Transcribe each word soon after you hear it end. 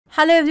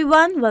Hello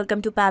everyone,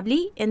 welcome to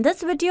Pabbly. In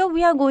this video,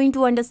 we are going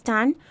to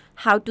understand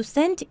how to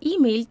send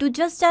email to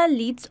Justdial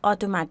leads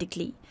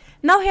automatically.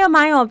 Now here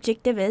my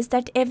objective is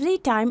that every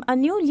time a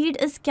new lead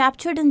is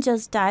captured in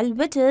Justdial,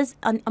 which is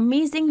an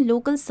amazing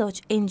local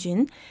search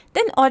engine,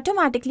 then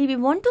automatically we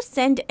want to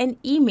send an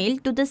email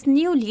to this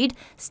new lead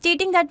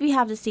stating that we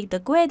have received the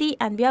query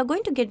and we are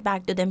going to get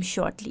back to them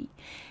shortly.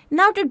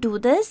 Now to do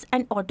this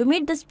and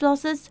automate this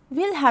process,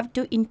 we'll have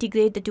to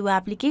integrate the two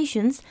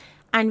applications.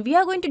 And we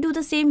are going to do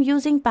the same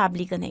using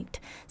Pabbly Connect.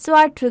 So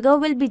our trigger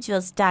will be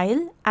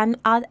Justdial and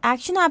our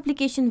action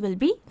application will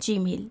be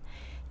Gmail.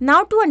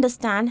 Now to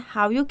understand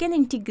how you can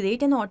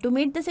integrate and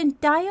automate this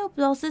entire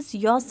process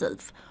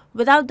yourself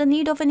without the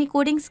need of any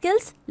coding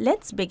skills,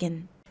 let's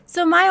begin.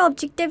 So my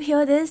objective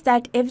here is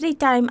that every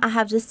time I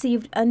have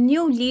received a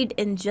new lead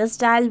in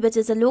Justdial, which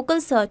is a local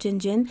search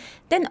engine,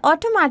 then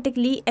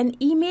automatically an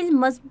email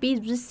must be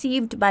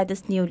received by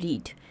this new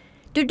lead.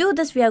 To do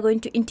this, we are going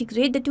to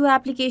integrate the two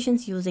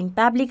applications using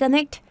Pabbly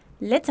Connect.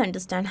 Let's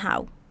understand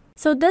how.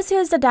 So this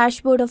here is the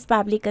dashboard of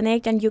Pabbly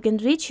Connect and you can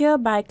reach here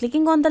by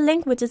clicking on the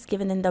link which is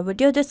given in the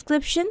video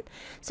description.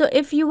 So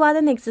if you are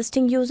an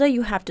existing user,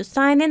 you have to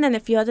sign in, and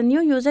if you are a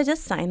new user,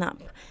 just sign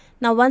up.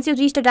 Now once you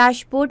reach the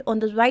dashboard, on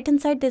the right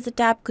hand side there's a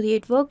tab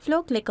Create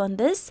Workflow. Click on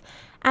this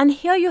and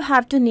here you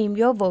have to name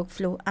your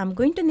workflow. I'm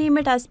going to name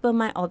it as per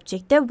my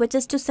objective, which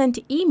is to send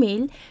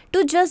email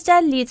to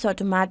Justdial leads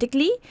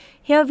automatically.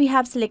 Here we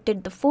have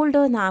selected the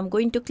folder. Now I'm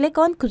going to click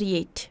on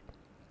Create.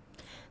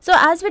 So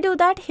as we do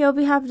that, here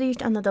we have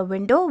reached another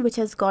window which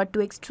has got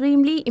two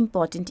extremely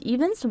important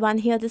events. One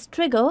here is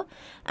trigger,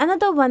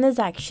 another one is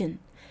action.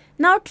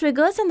 Now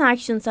triggers and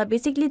actions are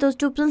basically those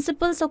two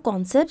principles or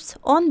concepts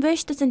on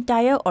which this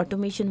entire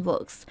automation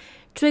works.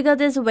 Trigger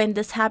is when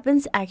this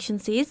happens, action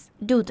says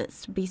do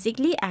this.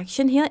 Basically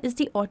action here is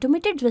the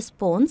automated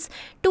response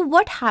to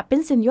what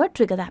happens in your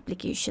trigger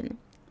application.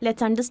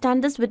 Let's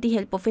understand this with the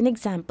help of an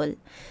example.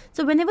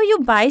 So whenever you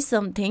buy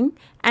something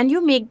and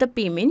you make the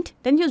payment,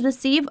 then you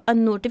receive a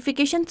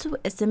notification through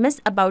SMS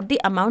about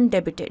the amount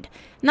debited.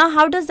 Now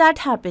how does that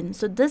happen?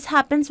 So this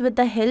happens with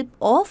the help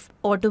of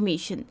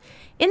automation.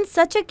 In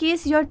such a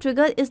case, your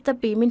trigger is the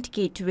payment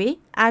gateway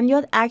and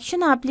your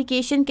action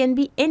application can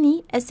be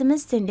any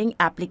SMS sending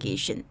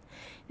application.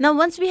 Now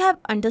once we have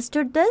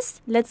understood this,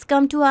 let's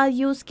come to our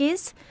use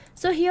case.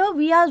 So here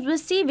we are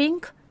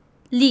receiving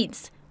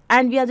leads.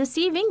 And we are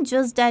receiving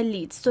Justdial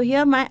leads. So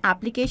here my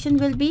application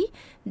will be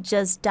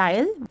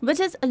Justdial,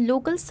 which is a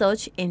local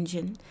search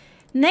engine.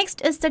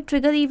 Next is the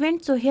trigger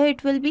event. So here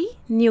it will be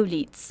new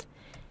leads.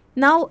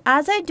 Now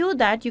as I do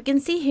that, you can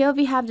see here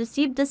we have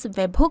received this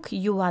webhook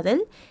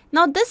URL.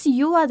 Now this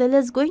URL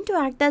is going to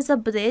act as a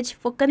bridge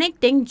for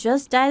connecting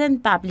Justdial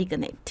and Pabbly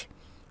Connect.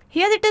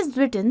 Here it is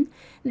written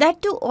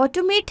that to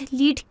automate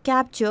lead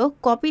capture,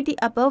 copy the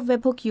above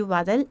webhook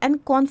URL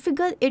and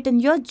configure it in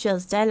your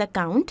Justdial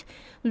account.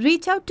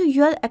 Reach out to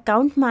your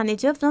account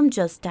manager from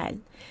Justdial.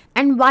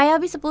 And why are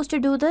we supposed to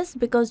do this?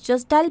 Because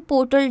Justdial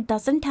portal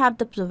doesn't have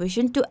the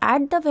provision to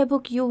add the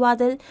webhook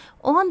URL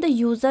on the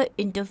user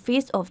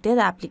interface of their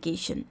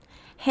application.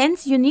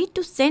 Hence, you need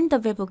to send the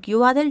webhook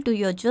URL to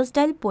your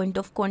Justdial point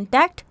of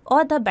contact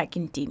or the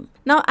backend team.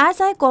 Now,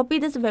 as I copy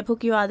this webhook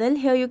URL,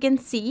 here you can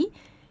see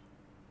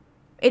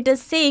it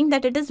is saying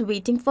that it is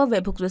waiting for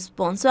webhook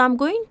response. So I'm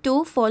going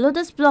to follow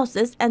this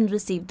process and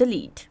receive the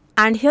lead.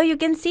 And here you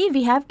can see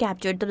we have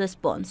captured the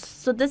response.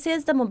 So this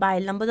is the mobile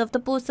number of the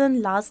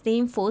person, last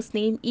name, first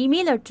name,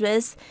 email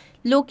address,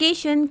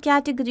 location,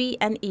 category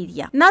and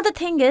area. Now the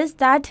thing is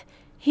that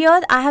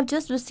here I have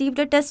just received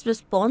a test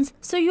response.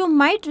 So you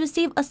might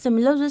receive a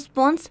similar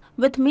response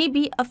with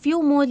maybe a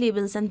few more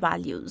labels and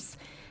values.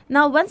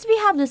 Now once we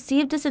have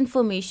received this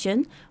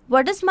information,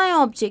 what is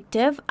my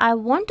objective? I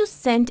want to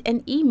send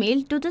an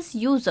email to this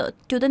user,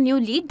 to the new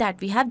lead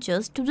that we have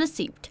just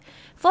received.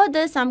 For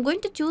this, I'm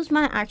going to choose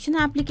my action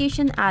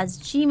application as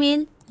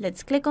Gmail.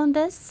 Let's click on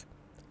this.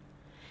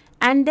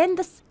 And then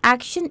this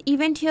action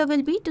event here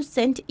will be to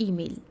send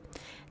email.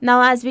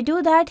 Now as we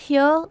do that,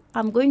 here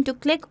I'm going to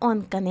click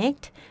on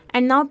connect.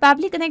 And now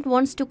Pabbly Connect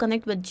wants to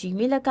connect with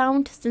Gmail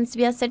account. Since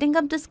we are setting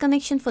up this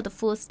connection for the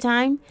first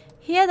time,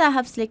 here I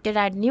have selected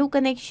add new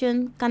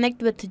connection,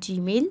 connect with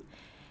Gmail.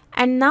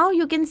 And now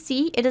you can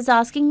see it is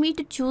asking me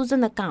to choose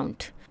an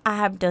account. I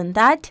have done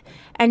that.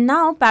 And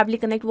now Pabbly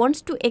Connect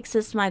wants to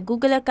access my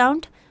Google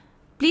account.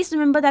 Please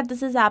remember that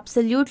this is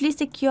absolutely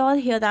secure.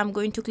 Here I'm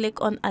going to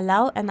click on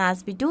allow. And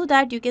as we do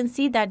that, you can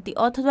see that the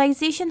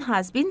authorization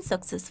has been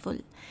successful.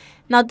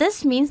 Now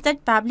this means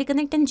that Pabbly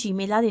Connect and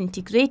Gmail are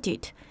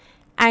integrated.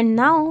 And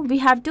now we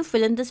have to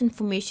fill in this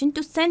information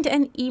to send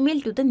an email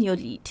to the new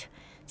lead.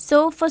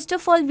 So first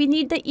of all, we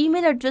need the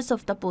email address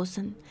of the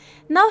person.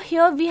 Now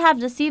here we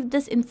have received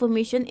this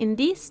information in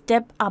the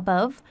step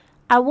above.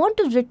 I want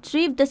to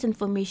retrieve this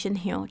information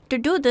here. To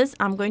do this,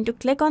 I'm going to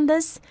click on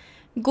this,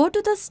 go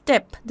to the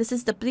step. This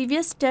is the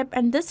previous step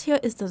and this here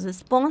is the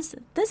response.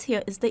 This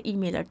here is the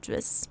email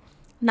address.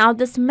 Now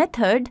this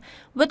method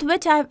with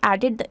which I have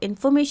added the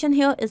information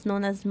here is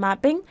known as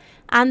mapping,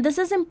 and this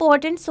is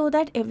important so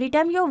that every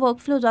time your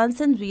workflow runs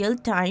in real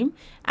time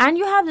and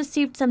you have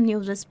received some new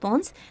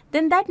response,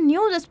 then that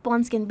new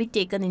response can be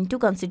taken into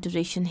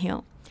consideration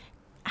here.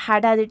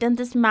 Had I written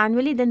this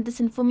manually, then this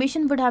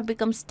information would have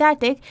become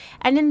static,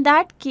 and in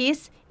that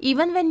case,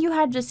 even when you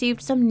had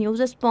received some new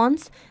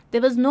response,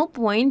 there was no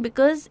point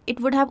because it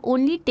would have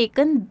only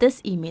taken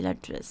this email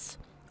address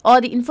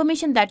or the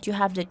information that you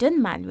have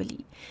written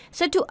manually.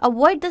 So to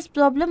avoid this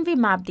problem, we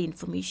map the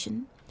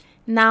information.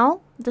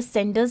 Now the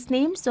sender's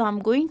name, so I'm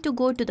going to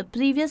go to the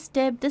previous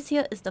step. This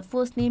here is the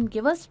first name,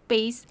 give a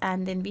space,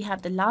 and then we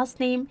have the last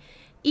name,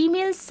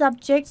 email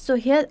subject. So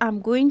here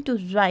I'm going to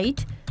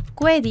write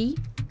query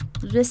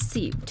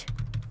received.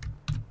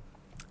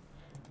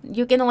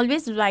 You can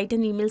always write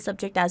an email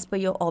subject as per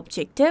your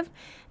objective.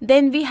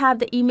 Then we have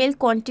the email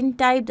content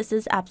type. This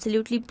is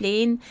absolutely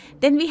plain.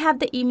 Then we have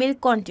the email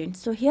content.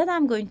 So here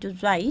I'm going to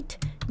write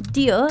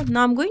dear.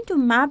 Now I'm going to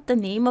map the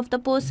name of the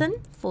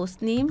person,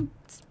 first name,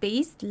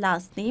 space,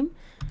 last name.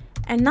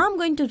 And now I'm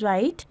going to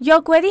write,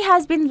 your query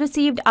has been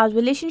received. Our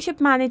relationship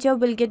manager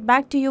will get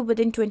back to you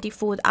within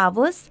 24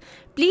 hours.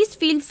 Please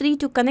feel free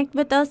to connect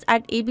with us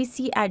at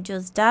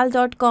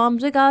abc@justdial.com.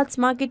 Regards,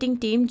 marketing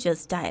team,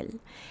 Justdial.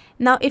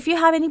 Now, if you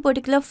have any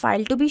particular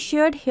file to be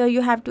shared, here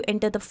you have to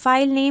enter the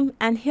file name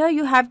and here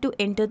you have to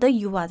enter the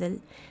URL.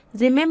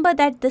 Remember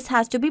that this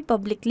has to be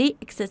publicly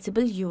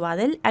accessible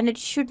URL and it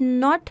should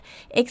not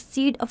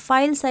exceed a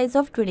file size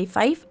of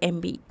 25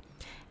 MB.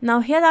 Now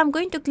here I'm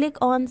going to click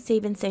on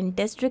save and send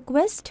test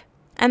request,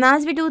 and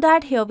as we do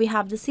that, here we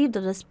have received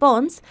the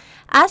response.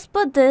 As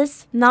per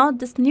this, now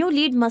this new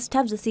lead must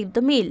have received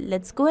the mail.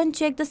 Let's go and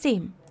check the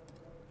same.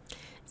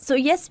 So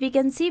yes, we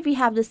can see we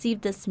have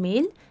received this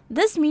mail.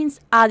 This means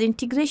our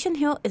integration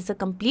here is a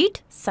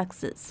complete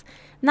success.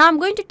 Now I'm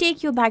going to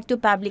take you back to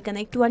Pabbly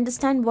Connect to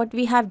understand what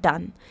we have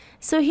done.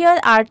 So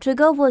here our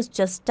trigger was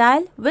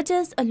Justdial, which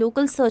is a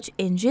local search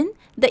engine.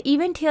 The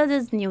event here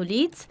is new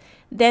leads.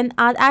 Then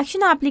our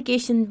action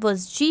application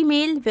was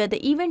Gmail, where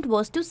the event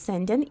was to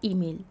send an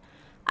email.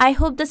 I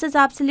hope this is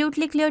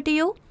absolutely clear to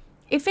you.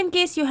 If in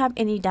case you have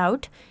any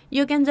doubt,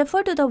 you can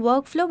refer to the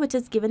workflow which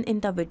is given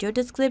in the video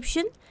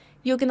description.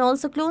 You can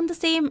also clone the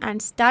same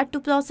and start to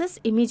process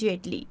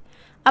immediately.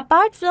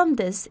 Apart from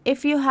this,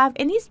 if you have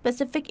any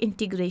specific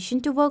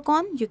integration to work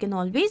on, you can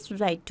always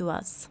write to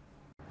us.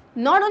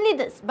 Not only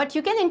this, but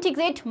you can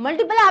integrate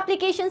multiple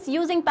applications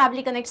using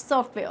Pabbly Connect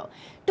software.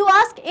 To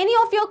ask any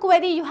of your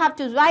query, you have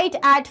to write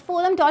at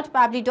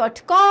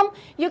forum.pabbly.com.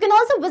 You can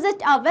also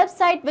visit our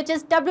website, which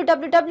is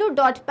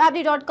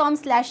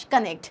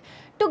www.pabbly.com/connect.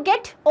 To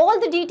get all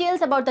the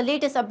details about the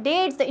latest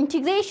updates, the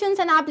integrations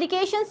and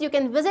applications, you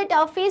can visit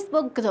our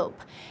Facebook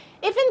group.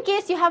 If in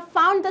case you have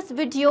found this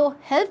video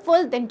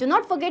helpful, then do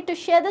not forget to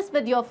share this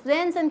with your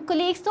friends and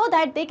colleagues so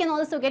that they can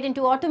also get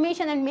into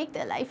automation and make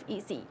their life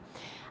easy.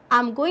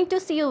 I'm going to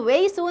see you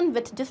very soon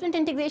with different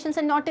integrations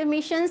and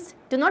automations.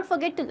 Do not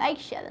forget to like,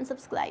 share and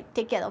subscribe.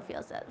 Take care of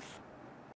yourself.